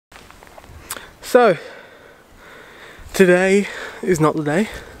So, today is not the day.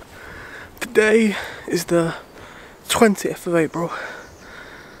 Today is the 20th of April.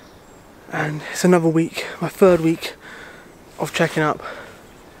 And it's another week, my third week of checking up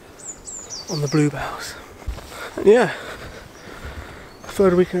on the Bluebells. And yeah,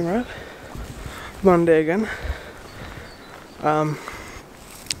 third week in a row. Monday again. And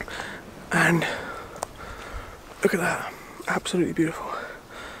look at that, absolutely beautiful.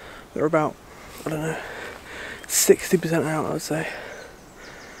 They're about, I don't know, 60% out, I would say.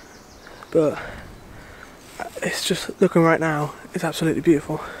 But it's just, looking right now, it's absolutely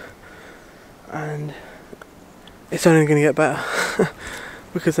beautiful. And it's only going to get better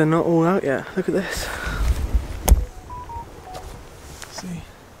because they're not all out yet. Look at this. See?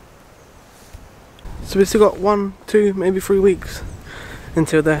 So we've still got 1, 2, maybe 3 weeks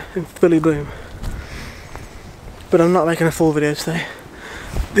until they're in fully bloom. But I'm not making a full video today.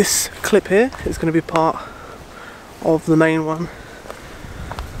 This clip here is going to be part of the main one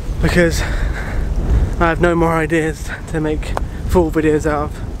because I have no more ideas to make full videos out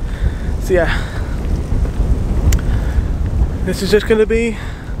of. So yeah, this is just going to be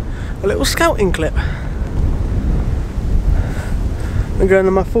a little scouting clip. I'm going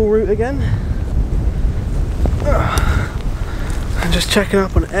on my full route again and just checking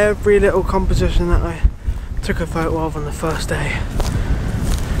up on every little composition that I took a photo of on the first day,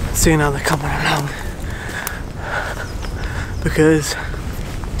 seeing how they're coming along, because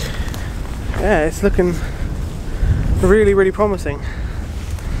yeah, it's looking really, really promising.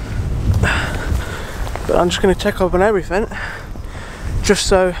 But I'm just going to check up on everything, just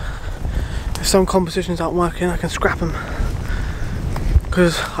so if some compositions aren't working I can scrap them,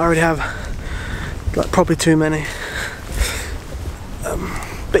 because I already have like probably too many.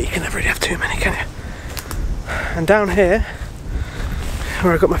 But you can never really have too many, can you? And down here,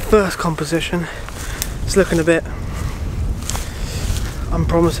 where I got my first composition, it's looking a bit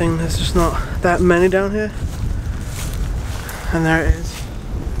unpromising. There's just not that many down here. And there it is.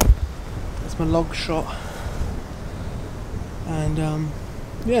 That's my log shot. And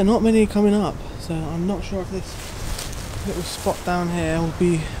yeah, not many coming up. So I'm not sure if this little spot down here will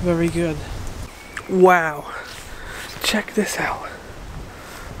be very good. Wow, check this out.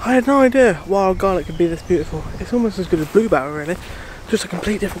 I had no idea wild garlic could be this beautiful. It's almost as good as bluebell, really, just a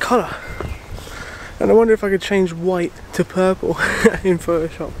complete different colour. And I wonder if I could change white to purple in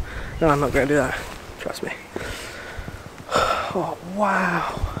Photoshop. No, I'm not going to do that, trust me. Oh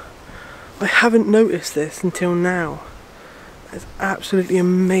wow, I haven't noticed this until now. It's absolutely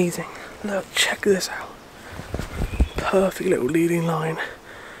amazing. Look, check this out. Perfect little leading line.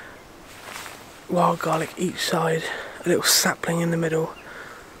 Wild garlic each side, a little sapling in the middle.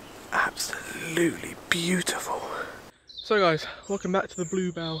 Absolutely beautiful. So guys, welcome back to the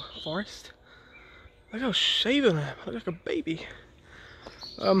Bluebell forest. Look how shaven I am, I look like a baby.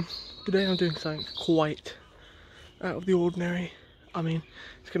 Today I'm doing something quite out of the ordinary. I mean,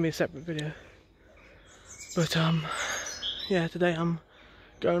 it's gonna be a separate video. But yeah, today I'm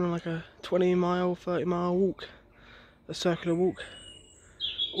going on like a 20-mile, 30-mile walk. A circular walk.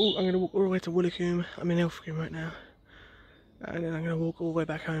 Oh, I'm gonna walk all the way to Willicombe. I'm in Ilfracombe right now. And then I'm going to walk all the way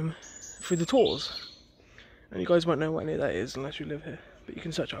back home through the Tors. And you guys won't know what any of that is unless you live here, but you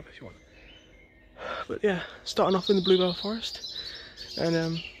can search up if you want. But yeah, starting off in the Bluebell forest.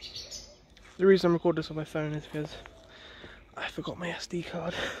 And the reason I'm recording this on my phone is because I forgot my SD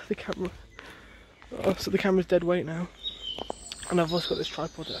card. The camera. Oh, so the camera's dead weight now. And I've also got this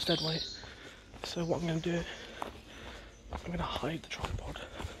tripod that's dead weight. So what I'm going to do, I'm going to hide the tripod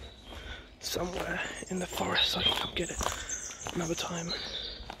somewhere in the forest so I can come get it another time.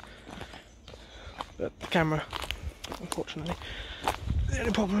 But the camera, unfortunately, the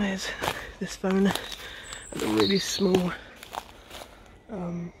only problem is this phone has a really small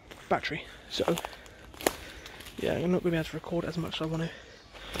battery, so yeah, I'm not going to be able to record as much as I want to,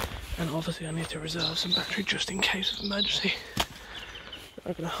 and obviously I need to reserve some battery just in case of emergency.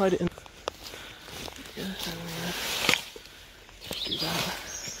 I'm going to hide it in. Yeah, just do that.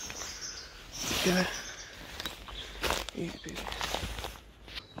 Go. Easy peasy.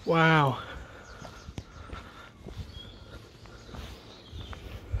 Wow.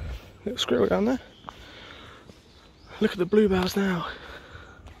 Little squirrel down there. Look at the bluebells now.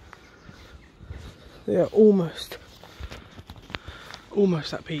 They are almost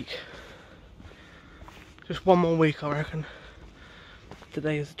at peak. Just one more week, I reckon.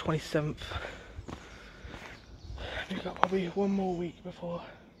 Today is the 27th. We've got probably one more week before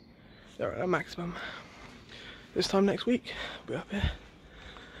they're at a maximum. This time next week, we'll be up here.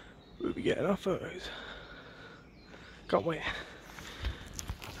 We'll be getting our photos. Can't wait.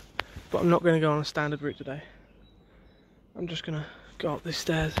 but I'm not going to go on a standard route today. I'm just going to go up these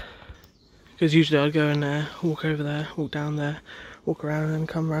stairs, because usually I'd go in there, walk over there, walk down there, walk around and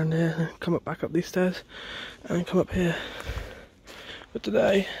come around here, and come back up these stairs, and then come up here. But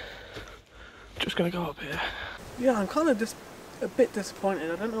today, I'm just going to go up here. Yeah, I'm kind of just a bit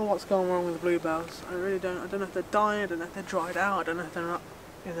disappointed. I don't know what's going wrong with the Bluebells. I really don't. I don't know if they're dying, I don't know if they're dried out, I don't know if they're not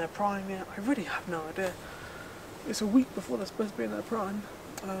in their prime yet. I really have no idea. It's a week before they're supposed to be in their prime,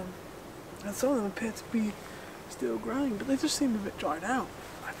 and some of them appear to be still growing, but they just seem a bit dried out.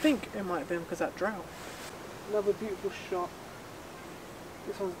 I think it might have been because of that drought. Another beautiful shot.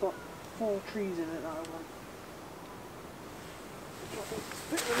 This one's got 4 trees in it that I want.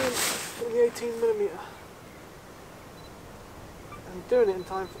 Fit in the 18mm. I'm doing it in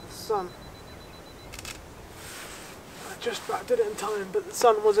time for the sun. I just about did it in time, but the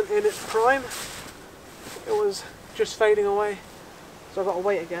sun wasn't in its prime. It was just fading away, so I've got to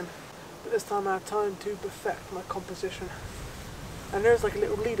wait again. But this time I have time to perfect my composition. And there's like a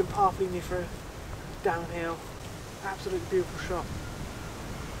little leading path leading you through downhill. Absolutely beautiful shot.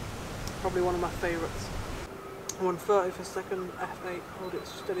 Probably one of my favourites. 130 for second, f8, hold it as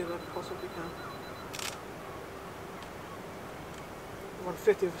steady as I possibly can.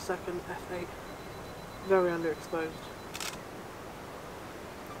 150 for second, f8, very underexposed.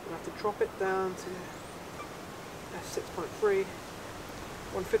 I have to drop it down to f6.3,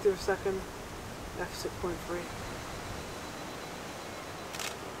 150 for second, f6.3.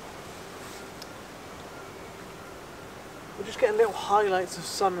 We're just getting little highlights of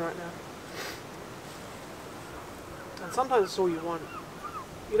sun right now. And sometimes it's all you want.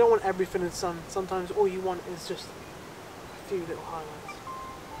 You don't want everything in sun. Sometimes all you want is just a few little highlights.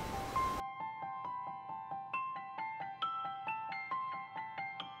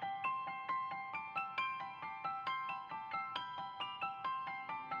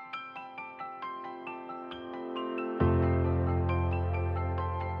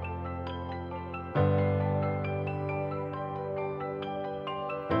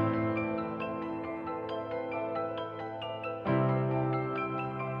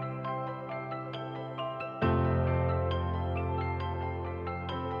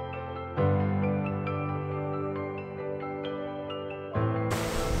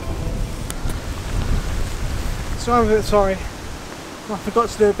 So I'm a bit sorry. I forgot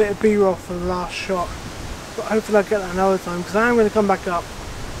to do a bit of B-roll for the last shot, but hopefully I'll get that another time, because I am going to come back up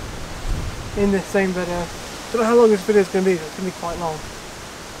in this same video. I don't know how long this video is going to be, it's going to be quite long.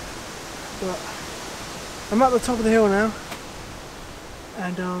 But I'm at the top of the hill now,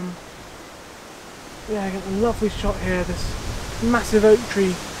 and yeah, I get a lovely shot here, this massive oak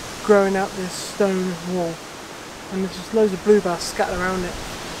tree growing out this stone wall, and there's just loads of bluebells scattered around it.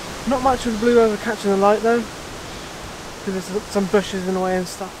 Not much of the bluebells are catching the light though, because there's some bushes in the way and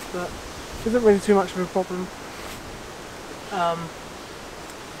stuff, but it isn't really too much of a problem.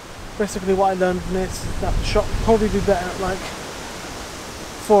 Basically what I learned from this is that the shot would probably be better at like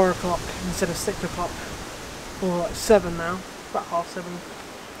 4 o'clock instead of 6 o'clock, or like 7 now, about half 7.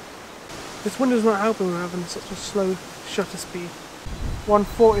 This window's not helping with having such a slow shutter speed.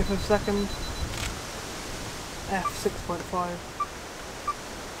 1/40th of a second, f6.5.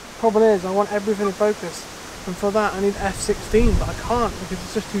 Problem is, I want everything in focus, and for that I need f16, but I can't because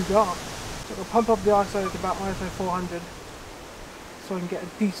it's just too dark. So I'll pump up the ISO to about ISO 400 so I can get a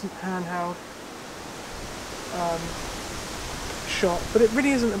decent handheld shot. But it really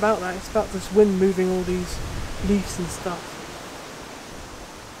isn't about that, it's about this wind moving all these leaves and stuff.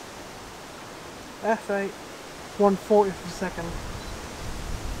 f8, 1/40th of a second.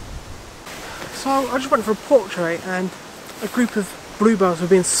 So I just went for a portrait and a group of bluebells were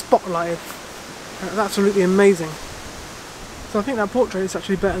being spotlighted. It was absolutely amazing. So I think that portrait is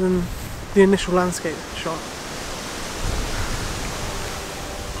actually better than the initial landscape shot.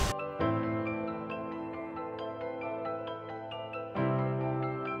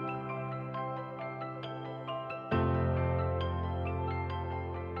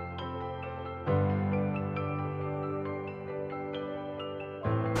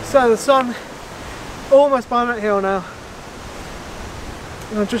 So the sun, almost by that hill now.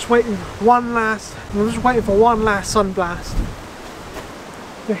 And I'm just waiting for one last sun blast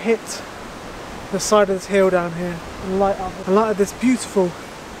to hit the side of this hill down here and light up this beautiful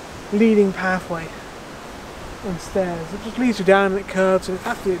leading pathway and stairs. It just leads you down and it curves and it's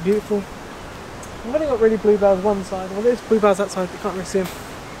absolutely beautiful. I've only got really bluebells one side, well there's bluebells that side but you can't really see them.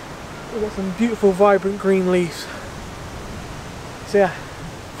 We've got some beautiful vibrant green leaves. So yeah,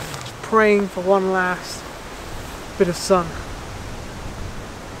 just praying for one last bit of sun.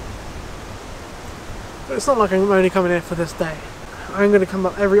 But it's not like I'm only coming here for this day. I'm going to come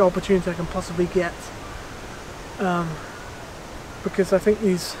up every opportunity I can possibly get, because I think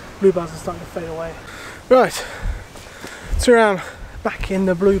these bluebells are starting to fade away. Right, so I'm back in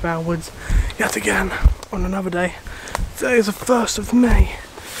the bluebell woods yet again on another day. Today is the 1st of May.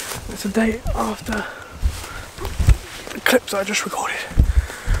 It's a day after the clips I just recorded,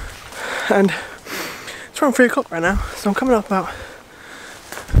 and it's around 3 o'clock right now, so I'm coming up about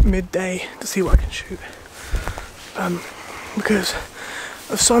midday to see what I can shoot, because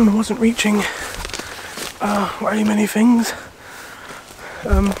the sun wasn't reaching very many things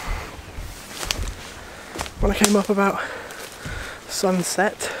when I came up about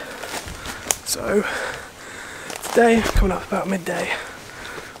sunset. So today I'm coming up about midday,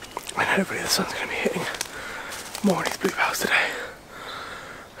 and hopefully the sun's going to be hitting more of these bluebells today.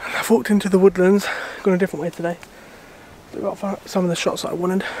 And I've walked into the woodlands, gone a different way today. I got some of the shots that I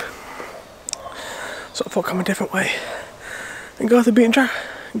wanted, so I thought I'd come a different way and go off the beaten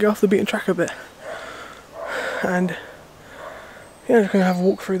track a bit. And yeah, I'm just going to have a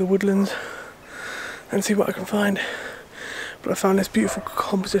walk through the woodlands and see what I can find. But I found this beautiful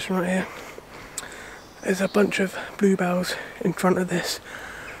composition right here. There's a bunch of bluebells in front of this.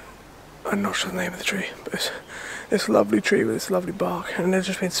 I'm not sure the name of the tree, but it's this lovely tree with this lovely bark, and they've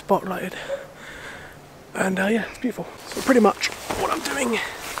just been spotlighted. And yeah, it's beautiful. So pretty much what I'm doing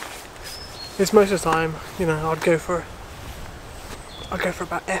is, most of the time, you know, I'd go for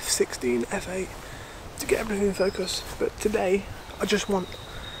about f16, f8 to get everything in focus. But today, I just want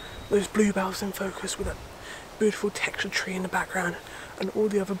those bluebells in focus with that beautiful textured tree in the background and all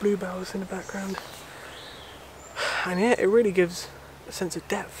the other bluebells in the background. And yeah, it really gives a sense of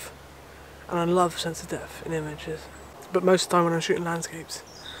depth. And I love a sense of depth in images. But most of the time when I'm shooting landscapes,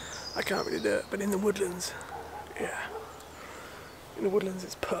 I can't really do it. But in the woodlands, yeah. In the woodlands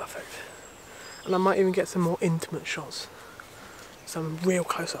it's perfect. And I might even get some more intimate shots. Some real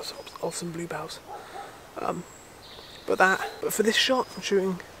close-ups of some bluebells. But for this shot I'm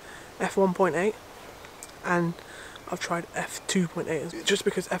shooting f1.8, and I've tried f2.8 just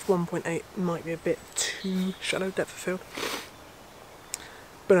because f1.8 might be a bit too shallow depth of field.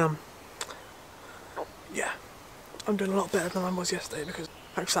 But yeah, I'm doing a lot better than I was yesterday, because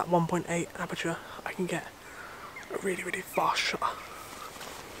thanks to that 1.8 aperture I can get a really, really fast shot.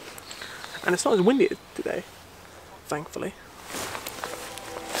 And it's not as windy today, thankfully.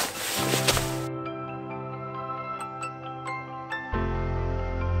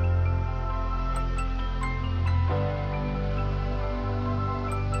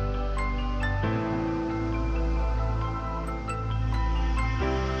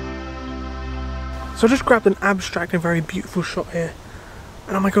 So I just grabbed an abstract and very beautiful shot here,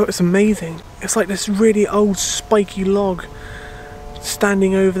 and oh my god, it's amazing. It's like this really old spiky log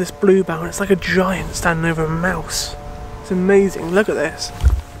standing over this bluebell, and it's like a giant standing over a mouse. It's amazing, look at this.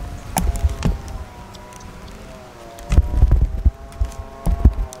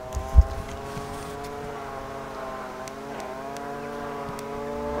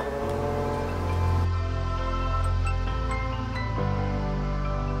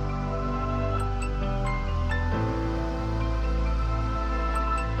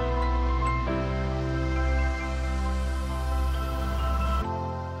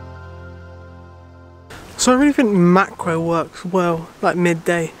 So I really think macro works well, like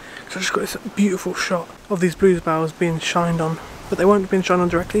midday, because I just got this beautiful shot of these bluebells being shined on, but they weren't being shined on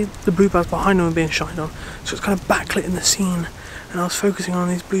directly, the bluebells behind them were being shined on, so it's kind of backlit in the scene, and I was focusing on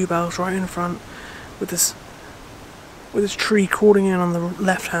these bluebells right in front with this tree crawling in on the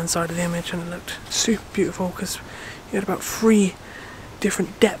left hand side of the image, and it looked super beautiful because you had about 3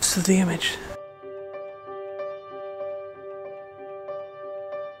 different depths of the image.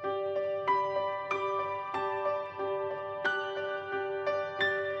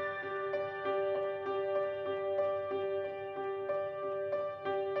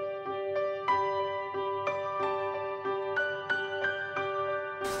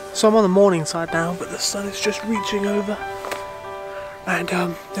 So I'm on the morning side now, but the sun is just reaching over, and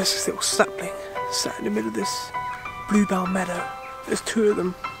there's this little sapling sat in the middle of this bluebell meadow. There's 2 of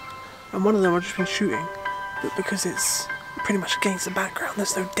them, and one of them I've just been shooting, but because it's pretty much against the background,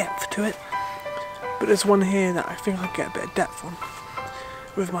 there's no depth to it. But there's one here that I think I can get a bit of depth on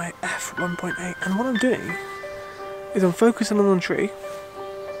with my f1.8, and what I'm doing is I'm focusing on the tree,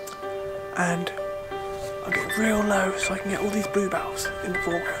 and I get real low so I can get all these bluebells in the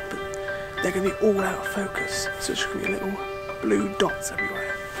foreground, but they're going to be all out of focus, so it's just going to be little blue dots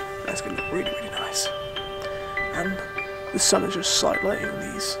everywhere. That's going to look really, really nice. And the sun is just sight lighting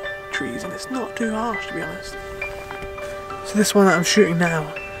these trees, and it's not too harsh, to be honest. So this one that I'm shooting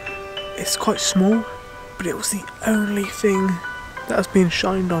now, it's quite small, but it was the only thing that's being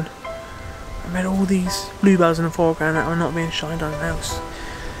shined on. I made all these bluebells in the foreground that are not being shined on else.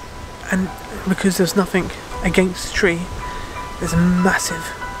 And because there's nothing against the tree, there's a massive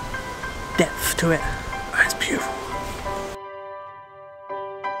depth to it. And it's beautiful.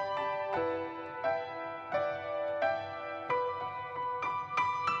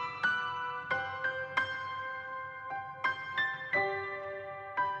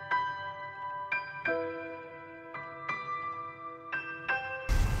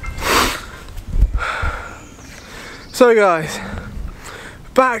 So guys,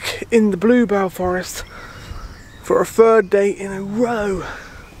 back in the bluebell forest for a third day in a row.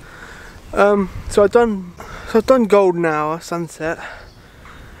 So I've done golden hour, sunset,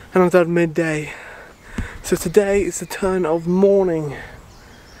 and I've done midday. So today is the turn of morning,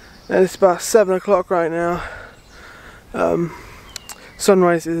 and it's about 7 o'clock right now.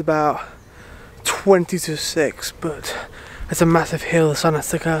 Sunrise is about 20 to 6, but it's a massive hill. The sun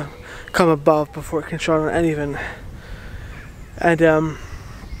has to come above before it can shine on anything. And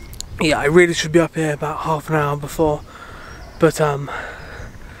yeah, I really should be up here about half an hour before, but yeah,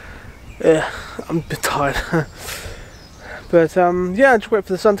 I'm a bit tired. But yeah, just wait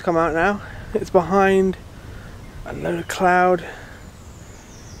for the sun to come out now. It's behind a load of cloud,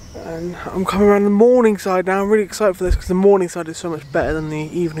 and I'm coming around the morning side now. I'm really excited for this because the morning side is so much better than the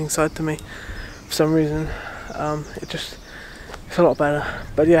evening side to me for some reason. It's a lot better.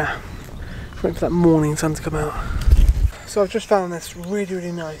 But yeah, just wait for that morning sun to come out. So I've just found this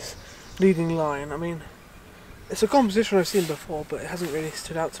really nice leading line. I mean, it's a composition I've seen before, but it hasn't really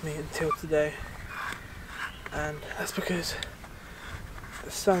stood out to me until today. And that's because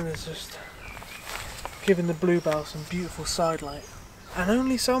the sun is just giving the bluebell some beautiful side light. And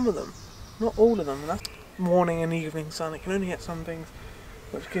only some of them, not all of them. And that's morning and evening sun. It can only hit some things,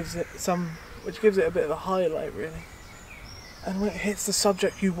 which gives it a bit of a highlight really. And when it hits the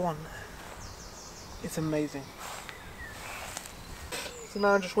subject you want, it's amazing. So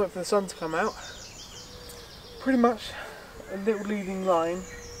now I just wait for the sun to come out. Pretty much a little leading line,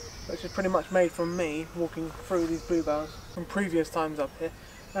 which is pretty much made from me walking through these bluebells from previous times up here.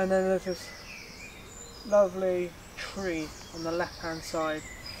 And then there's this lovely tree on the left hand side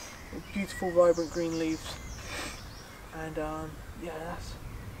with beautiful vibrant green leaves. And yeah, that's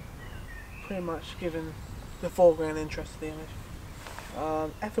pretty much given the foreground interest to the image.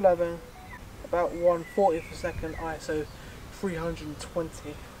 F11, about 1/40th of a second, ISO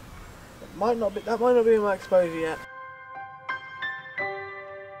 320. That might not be in my exposure yet.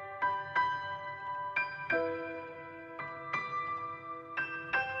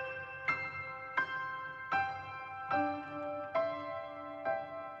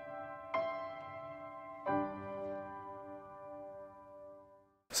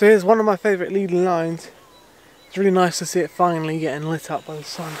 So here's one of my favourite leading lines. It's really nice to see it finally getting lit up by the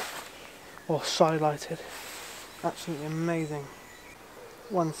sun, or side-lighted. Absolutely amazing.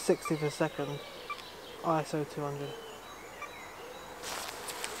 1/60th of a second, ISO 200.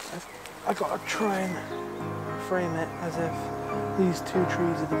 I've got to try and frame it as if these two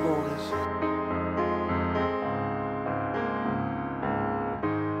trees are the borders.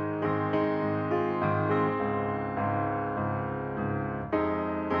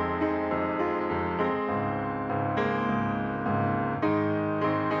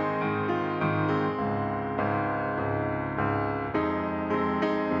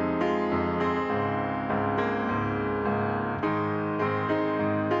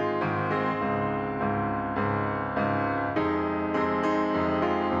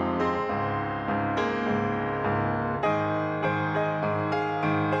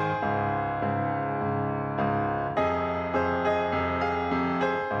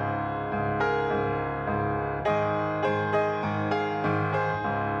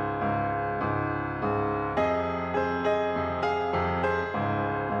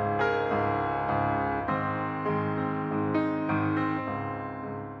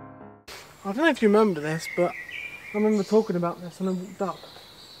 I don't know if you remember this, but I remember talking about this when I walked up.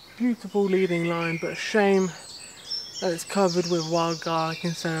 Beautiful leading line, but a shame that it's covered with wild garlic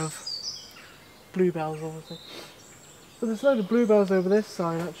instead of bluebells, obviously. But there's a load of bluebells over this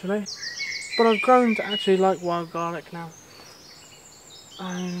side actually. But I've grown to actually like wild garlic now.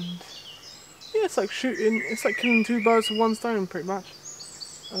 And yeah, it's like killing two birds with one stone pretty much.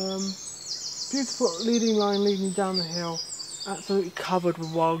 Beautiful leading line leading down the hill, absolutely covered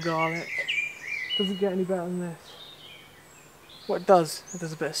with wild garlic. Doesn't get any better than this. What it does a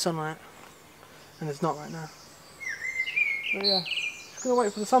bit of sunlight, and it's not right now. But yeah, just gonna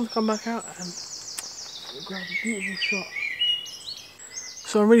wait for the sun to come back out and grab a beautiful shot.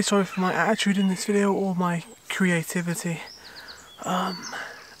 So I'm really sorry for my attitude in this video or my creativity. I'm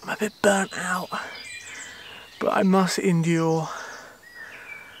a bit burnt out, but I must endure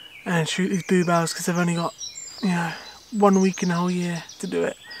and shoot these bluebells because I've only got, you know, 1 week in the whole year to do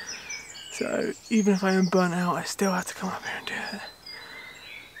it. So even if I am burnt out, I still have to come up here and do it.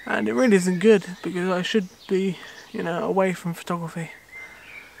 And it really isn't good because I should be, you know, away from photography.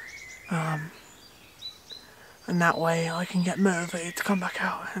 And that way I can get motivated to come back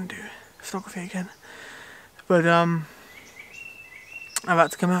out and do photography again. But I've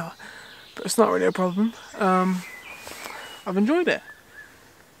had to come out, but it's not really a problem. I've enjoyed it.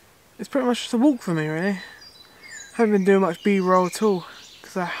 It's pretty much just a walk for me, really. Haven't been doing much B-roll at all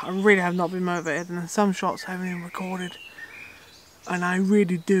because I really have not been motivated, and some shots I haven't even recorded, and I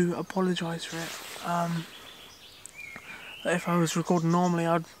really do apologise for it. If I was recording normally,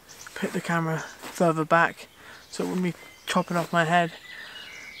 I'd put the camera further back so it wouldn't be chopping off my head,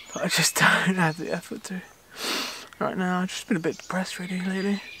 but I just don't have the effort to. Right now, I've just been a bit depressed really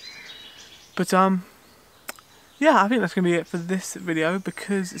lately. But yeah, I think that's going to be it for this video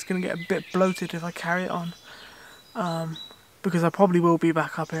because it's going to get a bit bloated if I carry it on. Because I probably will be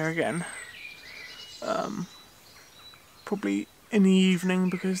back up here again. Probably in the evening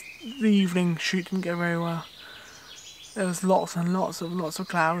because the evening shoot didn't go very well. There was lots and lots of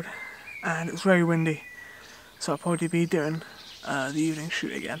cloud and it was very windy. So I'll probably be doing the evening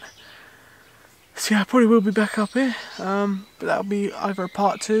shoot again. So yeah, I probably will be back up here, but that'll be either a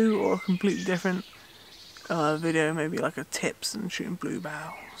part 2 or a completely different video, maybe like a tips and shooting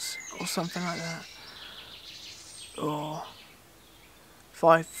bluebells or something like that, or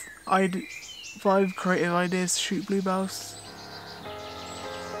 5 creative ideas to shoot bluebells.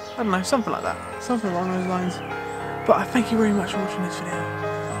 I don't know, something like that, something along those lines. But I thank you very much for watching this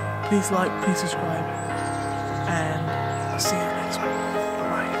video. Please like, please subscribe, and I'll see you.